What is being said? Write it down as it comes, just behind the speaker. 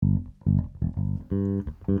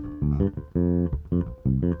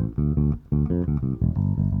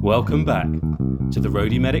Welcome back to the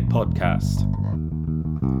Roadie Medic podcast.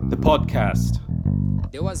 The podcast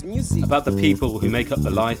There was music, about the people who make up the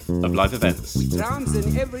life of live events. drums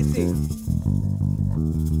and everything.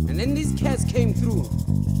 And then these cats came through.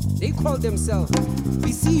 They called themselves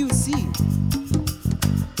BCUC.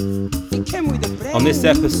 They came with a brand On this new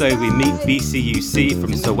episode, we meet style BCUC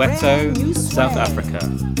from and a brand Soweto, new South swag.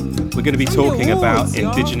 Africa. We're going to be From the talking about woods,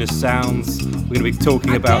 y'all. indigenous sounds. We're going to be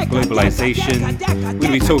talking about globalization. We're going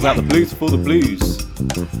to be talking about the blues for the blues.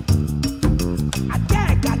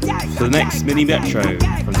 For the next mini metro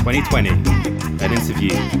from 2020, an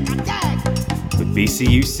interview with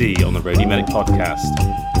BCUC on the Roadie Medic podcast.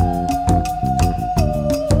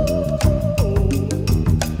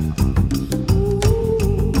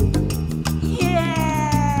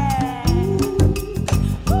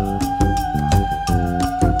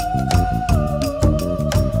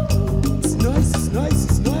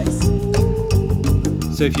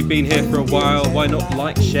 So if you've been here for a while, why not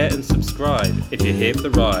like, share and subscribe if you're here for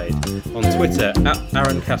the ride. On Twitter, at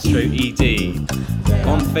Aaron Castro ED.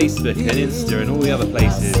 On Facebook and Insta and all the other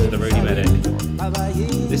places, The Roadie Medic.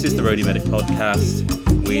 This is The Roadie Medic podcast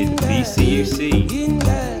with BCUC.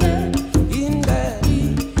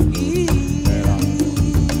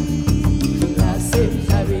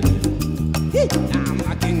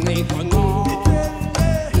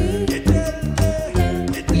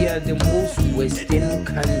 We are the most Western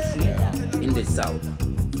country in the South.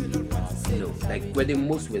 You know, like we're the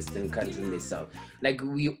most Western country in the South. Like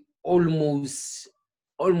we almost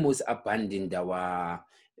abandoned our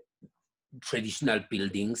traditional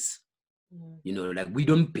buildings. You know, like we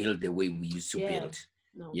don't build the way we used to build.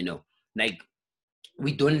 No. You know, like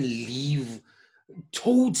we don't live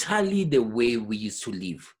totally the way we used to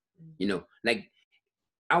live. You know, like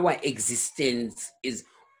our existence is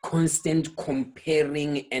constant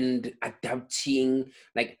comparing and adapting.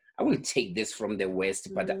 Like I will take this from the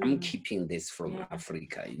West, but I'm keeping this from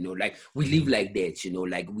Africa. You know, like we live like that. You know,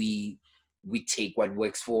 like we take what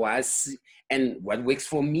works for us, and what works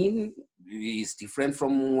for me is different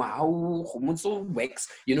from how Homunso works.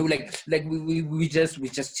 You know, like we just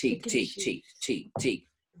take.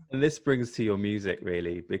 And this brings to your music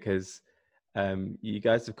really, because you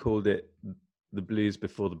guys have called it the blues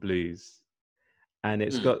before the blues. And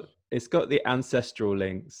it's got the ancestral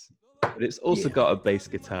links, but it's also got a bass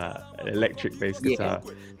guitar, an electric bass guitar.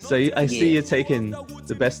 So I see you're taking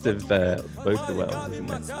the best of both the worlds, isn't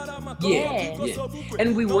it? Yeah.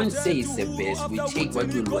 And we won't say it's the best. We take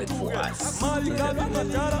what will work for us.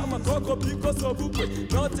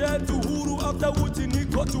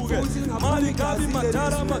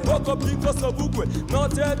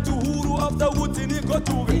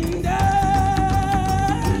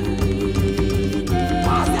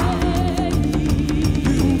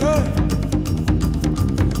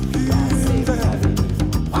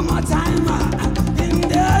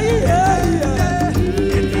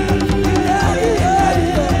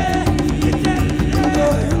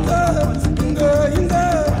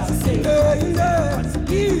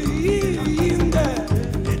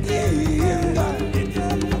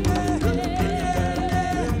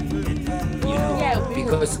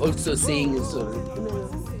 Because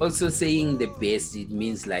also saying the best, it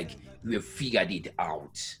means like we have figured it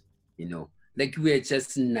out, you know, like we are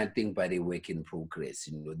just nothing but a work in progress.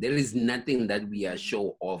 You know, there is nothing that we are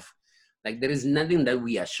sure of. Like there is nothing that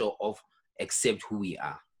we are sure of except who we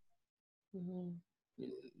are.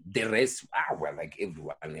 The rest, well, like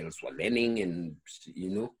everyone else, we're learning, and you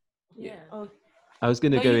know. I was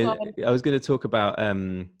going to go in. I was going to talk about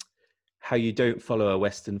how you don't follow a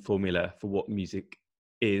Western formula for what music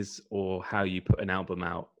is, or how you put an album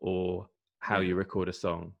out, or how you record a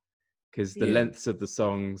song, because the lengths of the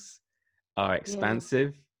songs are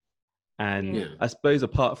expansive. And I suppose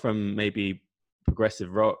apart from maybe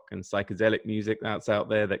progressive rock and psychedelic music that's out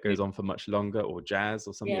there that goes on for much longer, or jazz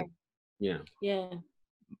or something.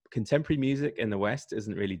 Contemporary music in the West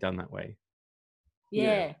isn't really done that way.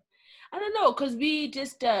 I don't know, because we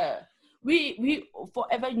just we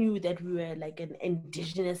forever knew that we were like an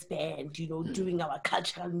indigenous band, you know, doing our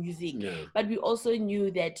cultural music, but we also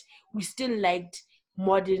knew that we still liked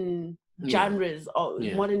modern genres, or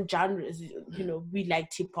modern genres. You know, we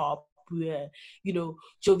liked hip hop. We were, you know,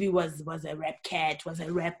 Jovi was a rap cat, was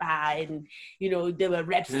a rapper, and you know there were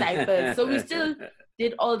rap ciphers. So we still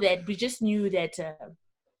did all that. We just knew that.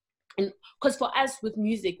 And because for us with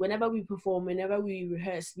music, whenever we perform, whenever we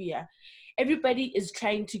rehearse, everybody is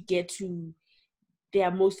trying to get to their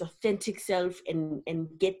most authentic self and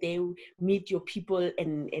get there, meet your people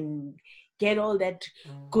and get all that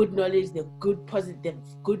good knowledge, the good positive,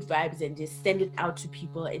 good vibes, and just send it out to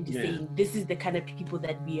people and just saying, this is the kind of people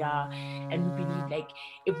that we are. And we believe like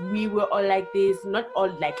if we were all like this, not all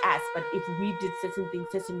like us, but if we did certain things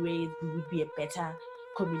certain ways, we would be a better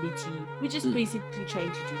community. We're just basically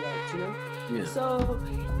trying to do that, you know. So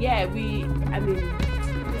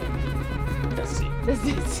that's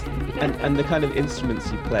it. And the kind of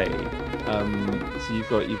instruments you play, so you've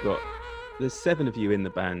got there's 7 of you in the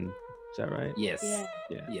band, is that right? Yes.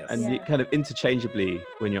 Yes. And you kind of interchangeably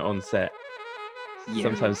when you're on set,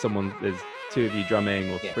 sometimes there's 2 of you drumming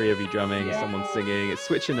or 3 of you drumming, someone singing, it's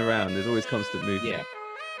switching around, there's always constant movement.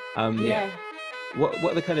 What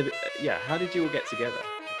are the kind of how did you all get together?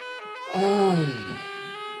 Well,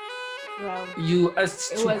 you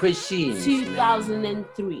asked 2 questions.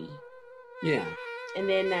 2003. Yeah. And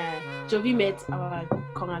then Jovi met our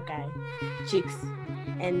Konga guy, Chicks.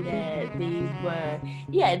 And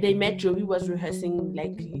they met. Jovi was rehearsing,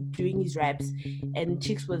 like doing his raps, and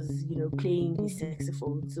Chicks was, playing his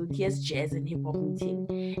saxophone. So he has jazz and hip hop meeting,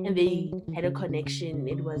 and they had a connection.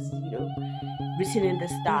 It was, written in the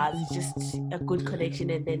stars. It's just a good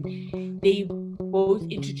connection. And then they both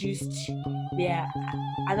introduced their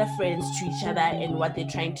other friends to each other and what they're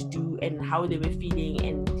trying to do and how they were feeling,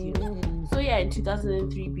 and So in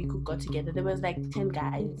 2003, BCUC got together. There was like 10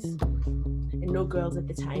 guys. And no girls at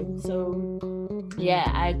the time. So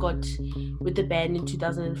I got with the band in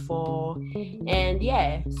 2004, and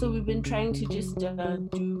so we've been trying to just do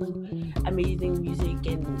amazing music,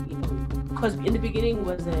 and because in the beginning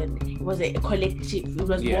it was a collective. It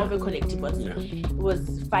was more of a collective. It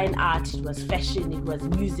was fine art, it was fashion, it was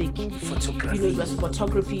music, photography. It was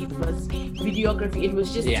photography, it was videography. It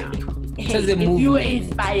was just it was a movement. If you were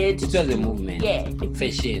inspired, it was a movement.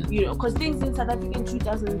 Fashion. Because things in South Africa in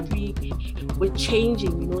 2003 were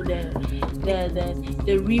changing.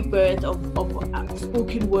 The rebirth of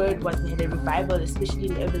spoken word had a revival, especially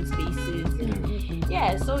in urban spaces.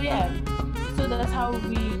 So that's how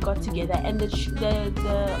we got together. And the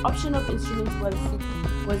option of instruments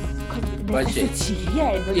was budget.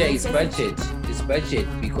 It's budget. It's budget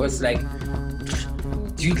because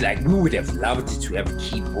dude, we would have loved to have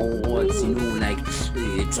keyboards,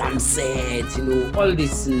 drum sets, all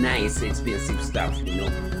this nice, expensive stuff,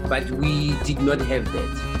 But we did not have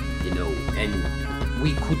that, and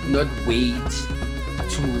we could not wait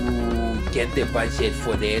to get the budget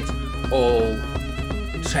for that or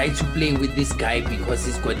try to play with this guy because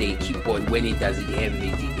he's got a keyboard when he doesn't have it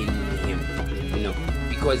in him,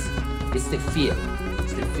 because it's the feel,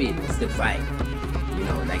 it's the vibe,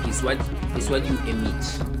 it's what you emit,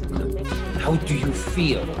 how do you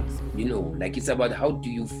feel, it's about how do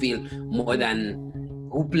you feel more than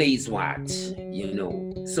who plays what, so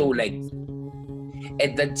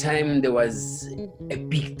at that time there was a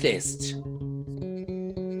big test.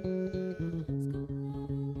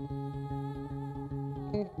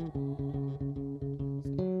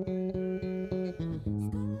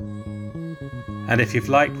 And if you've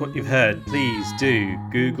liked what you've heard, please do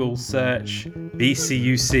Google search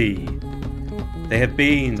BCUC. They have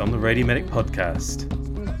been on the Radio Medic podcast.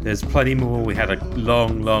 There's plenty more. We had a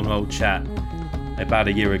long old chat about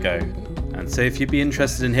a year ago. And so if you'd be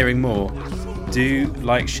interested in hearing more, do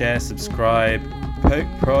like, share, subscribe, poke,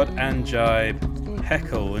 prod and jibe,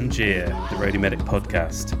 heckle and jeer the Radio Medic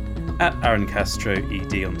podcast. At Aaron Castro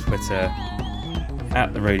ED on Twitter,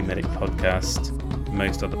 at the Radio Medic podcast,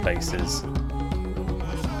 most other places.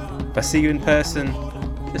 If I see you in person,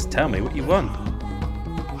 just tell me what you want.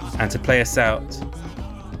 And to play us out,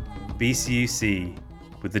 BCUC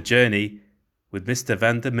with The Journey with Mr.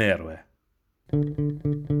 Van der Merwe.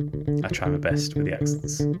 I try my best with the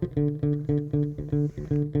accents.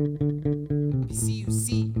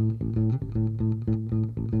 BCUC.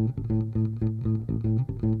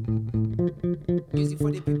 Music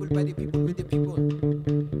for the people, by the people, with the people.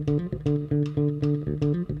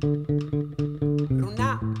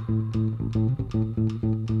 Runa.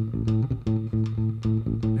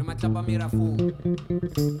 Remataba mirafu.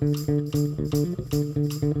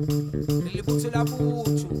 Lilibutu la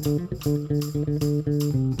butu.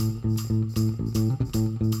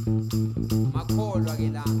 Makolo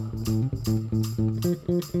agelanga.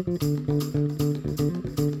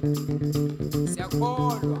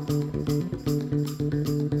 Siyakholwa.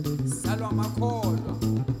 Salwa makholwa.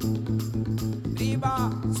 Riba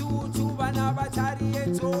tutu bana batari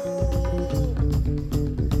yetu.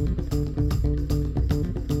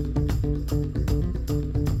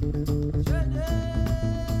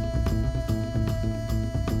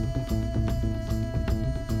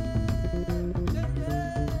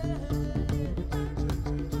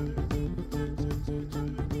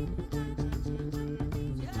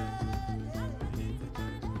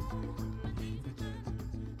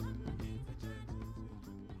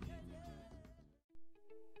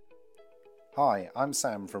 Hi, I'm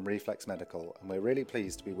Sam from Reflex Medical, and we're really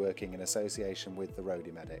pleased to be working in association with the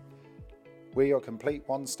Roadie Medic. We're your complete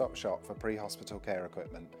one-stop shop for pre-hospital care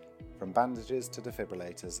equipment, from bandages to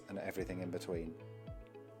defibrillators and everything in between.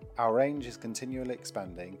 Our range is continually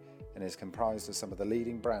expanding and is comprised of some of the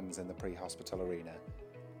leading brands in the pre-hospital arena.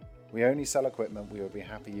 We only sell equipment we would be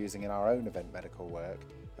happy using in our own event medical work,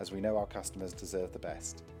 as we know our customers deserve the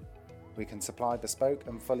best. We can supply bespoke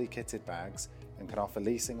and fully kitted bags and can offer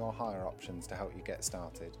leasing or hire options to help you get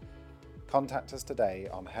started. Contact us today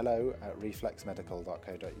on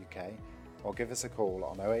hello@reflexmedical.co.uk or give us a call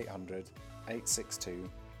on 0800 862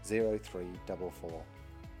 0344.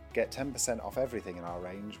 Get 10% off everything in our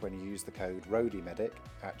range when you use the code ROADIEMEDIC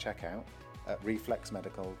at checkout at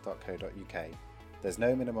reflexmedical.co.uk. There's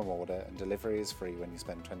no minimum order and delivery is free when you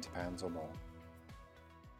spend £20 or more.